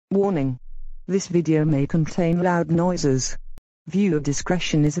Warning. This video may contain loud noises. Viewer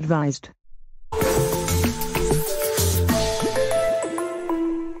discretion is advised.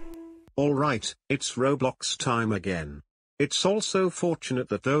 Alright, it's Roblox time again. It's also fortunate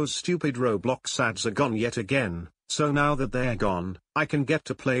that those stupid Roblox ads are gone yet again, so now that they're gone, I can get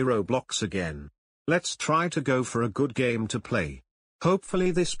to play Roblox again. Let's try to go for a good game to play.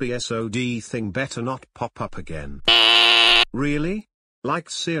 Hopefully this BSOD thing better not pop up again. Really?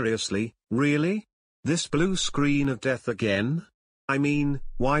 Like seriously, really? This blue screen of death again? I mean,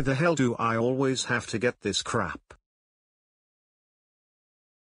 why the hell do I always have to get this crap?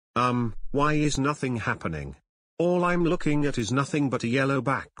 Why is nothing happening? All I'm looking at is nothing but a yellow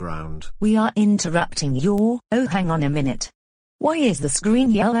background. We are interrupting your... Oh, hang on a minute. Why is the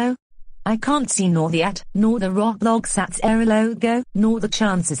screen yellow? I can't see nor the ad, nor the Roblox Ads Error logo, nor the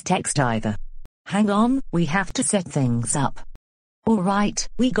chances text either. Hang on, we have to set things up. Alright,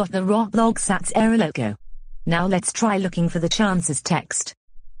 we got the Roblox Ads Error logo. Now let's try looking for the chances text.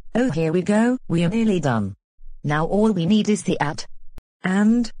 Oh, here we go, we are nearly done. Now all we need is the ad.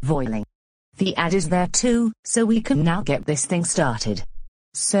 And voiling. The ad is there too, so we can now get this thing started.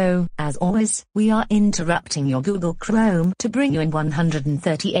 So, as always, we are interrupting your Google Chrome to bring you in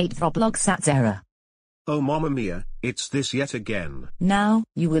 138th Roblox Ads Error. Oh mamma mia, it's this yet again. Now,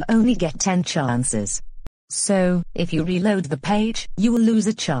 you will only get 10 chances. So, if you reload the page, you will lose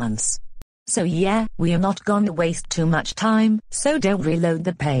a chance. So yeah, we are not gonna waste too much time, so don't reload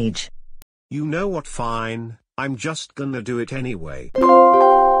the page. You know what, fine, I'm just gonna do it anyway.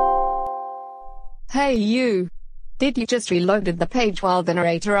 Hey you! Did you just reloaded the page while the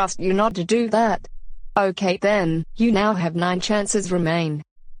narrator asked you not to do that? Okay then, you now have 9 chances remain.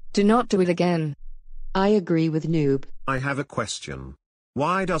 Do not do it again. I agree with Noob. I have a question.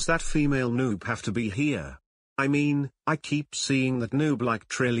 Why does that female noob have to be here? I mean, I keep seeing that noob like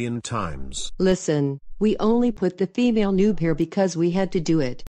trillion times. Listen, we only put the female noob here because we had to do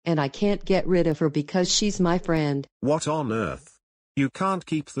it, and I can't get rid of her because she's my friend. What on earth? You can't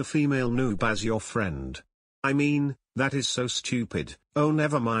keep the female noob as your friend. I mean, that is so stupid. Oh,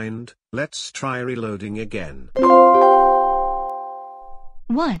 never mind, let's try reloading again.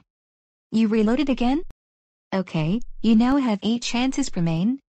 What? You reloaded again? Okay, you now have 8 chances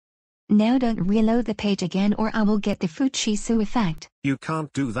remain. Now don't reload the page again or I will get the Fuchisu effect. You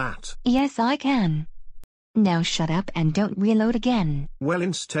can't do that. Yes, I can. Now shut up and don't reload again. Well,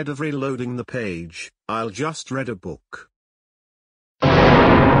 instead of reloading the page, I'll just read a book.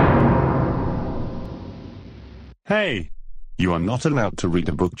 Hey! You are not allowed to read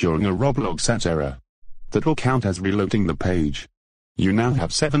a book during a Roblox Ads error. That will count as reloading the page. You now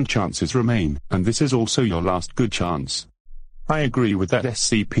have 7 chances remain, and this is also your last good chance. I agree with that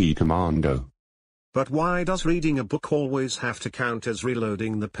SCP commando. But why does reading a book always have to count as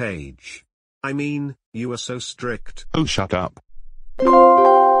reloading the page? I mean, you are so strict. Oh, shut up.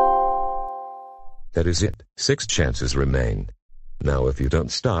 That is it, 6 chances remain. Now if you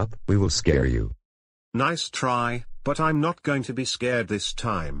don't stop, we will scare you. Nice try, but I'm not going to be scared this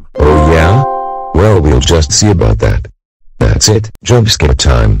time. Oh yeah? Well, we'll just see about that. That's it, jump scare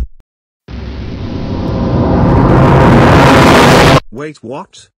time. Wait,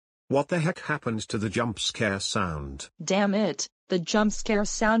 what? What the heck happened to the jump scare sound? Damn it, the jump scare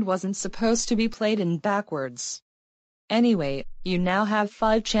sound wasn't supposed to be played in backwards. Anyway, you now have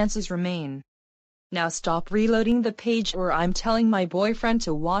 5 chances remain. Now stop reloading the page or I'm telling my boyfriend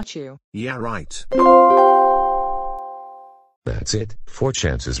to watch you. Yeah, right. That's it, 4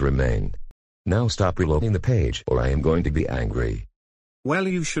 chances remain. Now stop reloading the page or I am going to be angry. Well,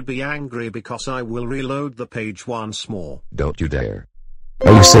 you should be angry because I will reload the page once more. Don't you dare.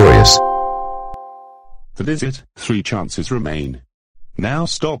 Are you serious? That is it, 3 chances remain. Now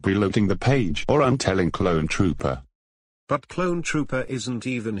stop reloading the page or I'm telling Clone Trooper. But Clone Trooper isn't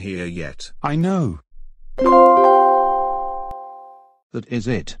even here yet. I know. That is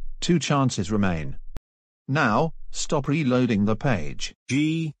it, 2 chances remain. Now, stop reloading the page.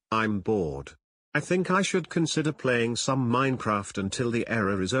 Gee, I'm bored. I think I should consider playing some Minecraft until the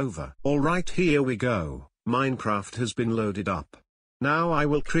error is over. Alright, here we go. Minecraft has been loaded up. Now I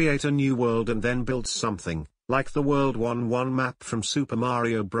will create a new world and then build something, like the World 1-1 map from Super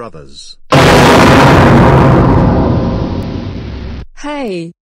Mario Bros.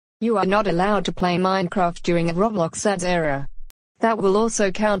 Hey! You are not allowed to play Minecraft during a Roblox Ads error. That will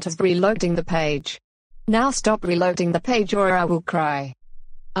also count as reloading the page. Now stop reloading the page or I will cry.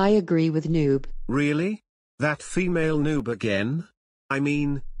 I agree with Noob. Really? That female noob again? I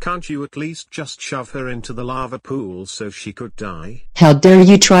mean, can't you at least just shove her into the lava pool so she could die? How dare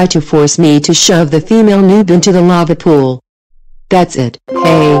you try to force me to shove the female noob into the lava pool? That's it.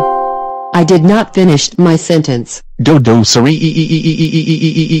 Hey. I did not finish my sentence. Dodo sorry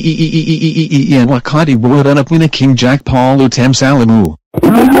wakati buwan na King Jack Paul utem salamu.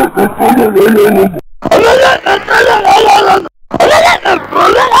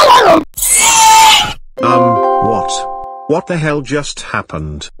 What? What the hell just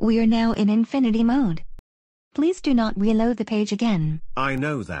happened? We are now in infinity mode. Please do not reload the page again. I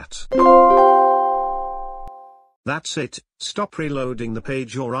know that. That's it, stop reloading the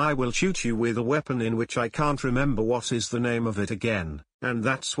page or I will shoot you with a weapon in which I can't remember what is the name of it again, and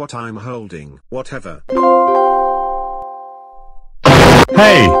that's what I'm holding. Whatever.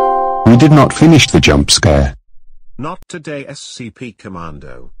 Hey! We did not finish the jump scare. Not today, SCP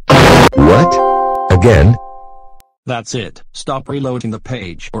Commando. What? Again? That's it, stop reloading the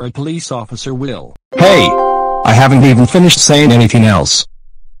page or a police officer will. Hey! I haven't even finished saying anything else.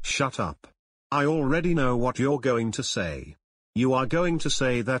 Shut up. I already know what you're going to say. You are going to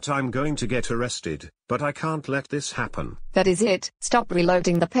say that I'm going to get arrested, but I can't let this happen. That is it, stop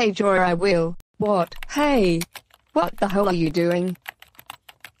reloading the page or I will. What? Hey! What the hell are you doing?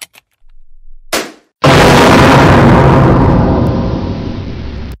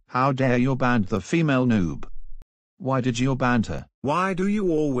 How dare you ban the female noob? Why did you ban her? Why do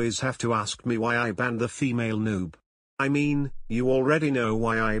you always have to ask me why I banned the female noob? I mean, you already know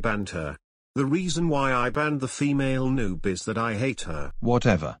why I banned her. The reason why I banned the female noob is that I hate her.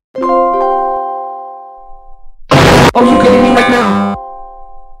 Whatever. Are you kidding me right now?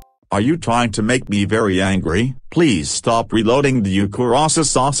 Are you trying to make me very angry? Please stop reloading the Ukurasa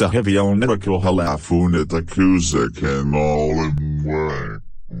Sasa Hivio Miracle Halafuna Takuza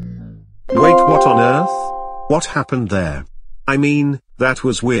Wait, what on earth? What happened there? I mean, that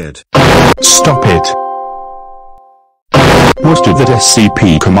was weird. Stop it. What did that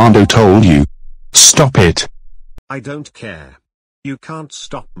SCP Commando told you? Stop it. I don't care. You can't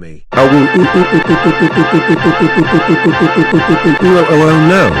stop me. Oh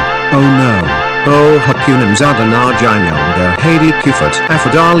no. Oh no. Oh Hakunan Zadana Janyonga Hadi Kifat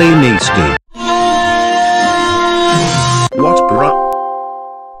Afadali Nisdi. What bruh?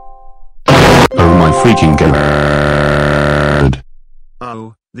 Oh my freaking god.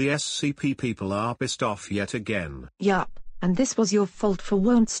 Oh, the SCP people are pissed off yet again. Yup, and this was your fault for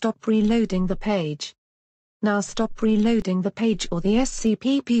won't stop reloading the page. Now stop reloading the page or the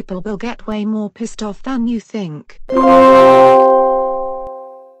SCP people will get way more pissed off than you think.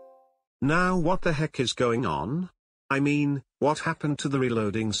 Now what the heck is going on? I mean, what happened to the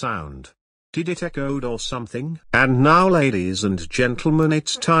reloading sound? Did it echoed or something? And now ladies and gentlemen,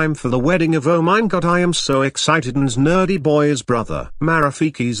 it's time for the wedding of oh my god, I am so excited and nerdy boy's brother.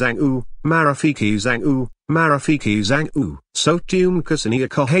 Marafiki Zangu, Marafiki Zangu, Marafiki Zangu. So tune kasania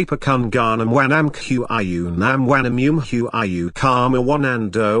kohapa kunganam wanam qiu nam wanamum hu kama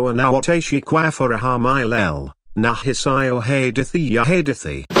wanando anawateshi kwafara hamailel. Nahisayo hadithi ya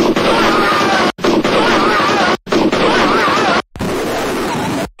hadithi.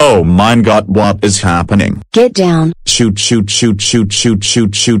 Oh my god, what is happening? Get down. Shoot, shoot, shoot, shoot, shoot,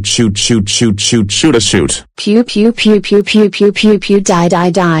 shoot, shoot, shoot, shoot, shoot, shoot, shoot a shoot. Pew pew pew pew pew pew pew pew die die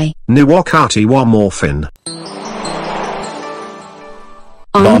die. Niwakati wa morphin.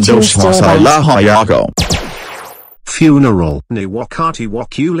 Londo Shwasa la Hayago. Funeral. Niwakati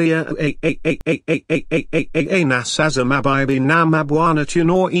wakulia nasaza mabibi namabwana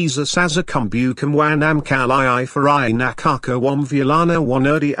tunor isa saza kumbukam wanam kalai farai nakaka wamvulana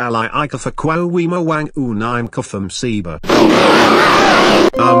wanodi alai ikafa kwawima wang unaim kufum siba.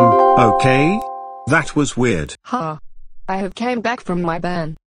 Okay? That was weird. Ha. I have came back from my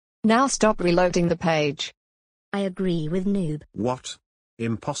ban. Now stop reloading the page. I agree with noob. What?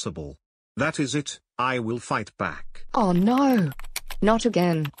 Impossible. That is it, I will fight back. Oh no! Not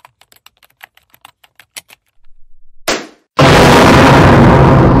again.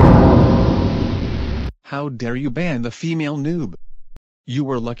 How dare you ban the female noob? You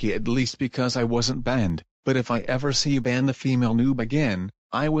were lucky at least because I wasn't banned, but if I ever see you ban the female noob again,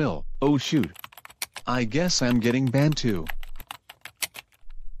 I will. Oh shoot. I guess I'm getting banned too.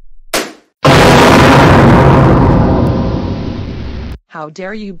 How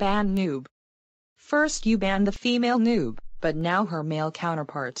dare you ban noob? First you banned the female noob, but now her male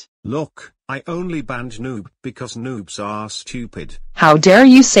counterpart. Look, I only banned noob because noobs are stupid. How dare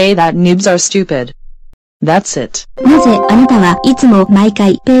you say that noobs are stupid? That's it. なぜあなたはいつも毎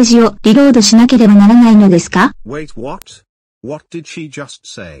回ページをリロードしなければならないのですか? Wait, what? What did she just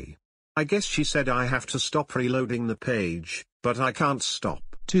say? I guess she said I have to stop reloading the page, but I can't stop.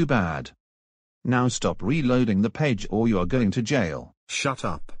 Too bad. Now stop reloading the page or you are going to jail. Shut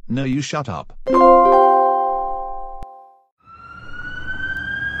up. No, you shut up.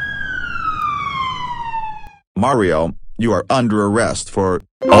 Mario, you are under arrest for—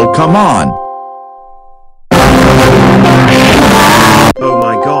 Oh, come on! Oh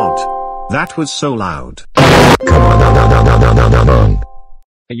my god. That was so loud. Come on.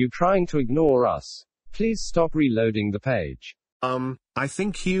 Are you trying to ignore us? Please stop reloading the page. I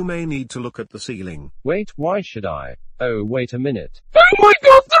think you may need to look at the ceiling. Wait, why should I? Oh, wait a minute. Oh my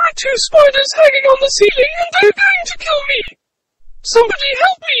god, there are 2 spiders hanging on the ceiling and they're going to kill me! Somebody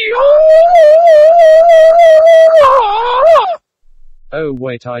help me! Oh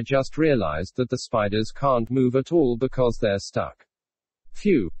wait, I just realized that the spiders can't move at all because they're stuck.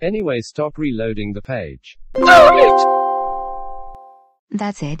 Phew, anyway, stop reloading the page. Damn it!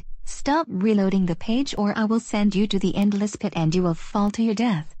 That's it. Stop reloading the page or I will send you to the endless pit and you will fall to your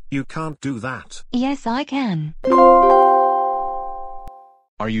death. You can't do that. Yes, I can.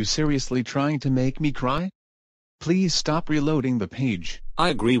 Are you seriously trying to make me cry? Please stop reloading the page. I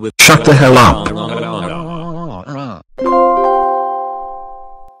agree with— Shut the hell up.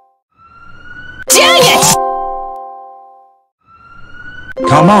 Dang it!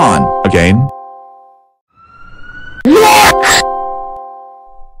 Come on, again?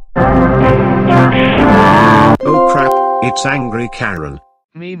 Oh crap, it's Angry Karen.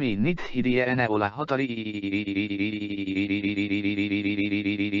 Mimi niet hidiene ola hotari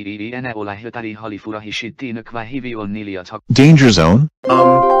ene ola hotari halifura hishitinu kwa hivyo niliatak. Danger zone?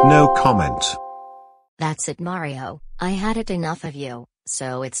 No comment. That's it, Mario. I had it enough of you,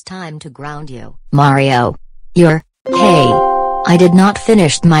 so it's time to ground you. Mario. Hey. I did not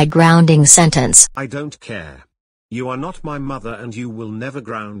finish my grounding sentence. I don't care. You are not my mother and you will never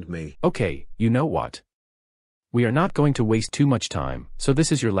ground me. Okay, you know what? We are not going to waste too much time, so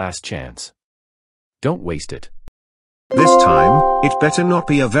this is your last chance. Don't waste it. This time, it better not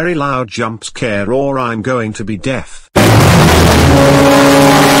be a very loud jump scare or I'm going to be deaf.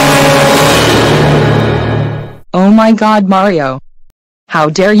 Oh my god, Mario. How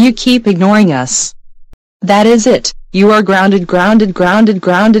dare you keep ignoring us? That is it. You are grounded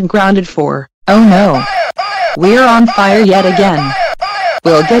for— Oh no. We're on fire yet again.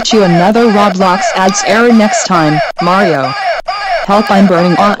 We'll get you another Roblox Ads Error next time, Mario. Help, I'm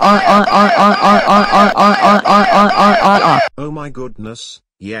burning. Oh my goodness,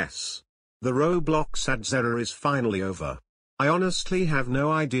 yes. The Roblox Ads Error is finally over. I honestly have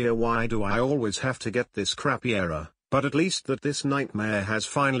no idea why do I always have to get this crappy error, but at least that this nightmare has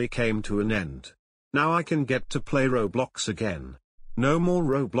finally came to an end. Now I can get to play Roblox again. No more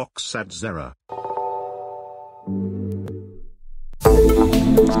Roblox Ads Error.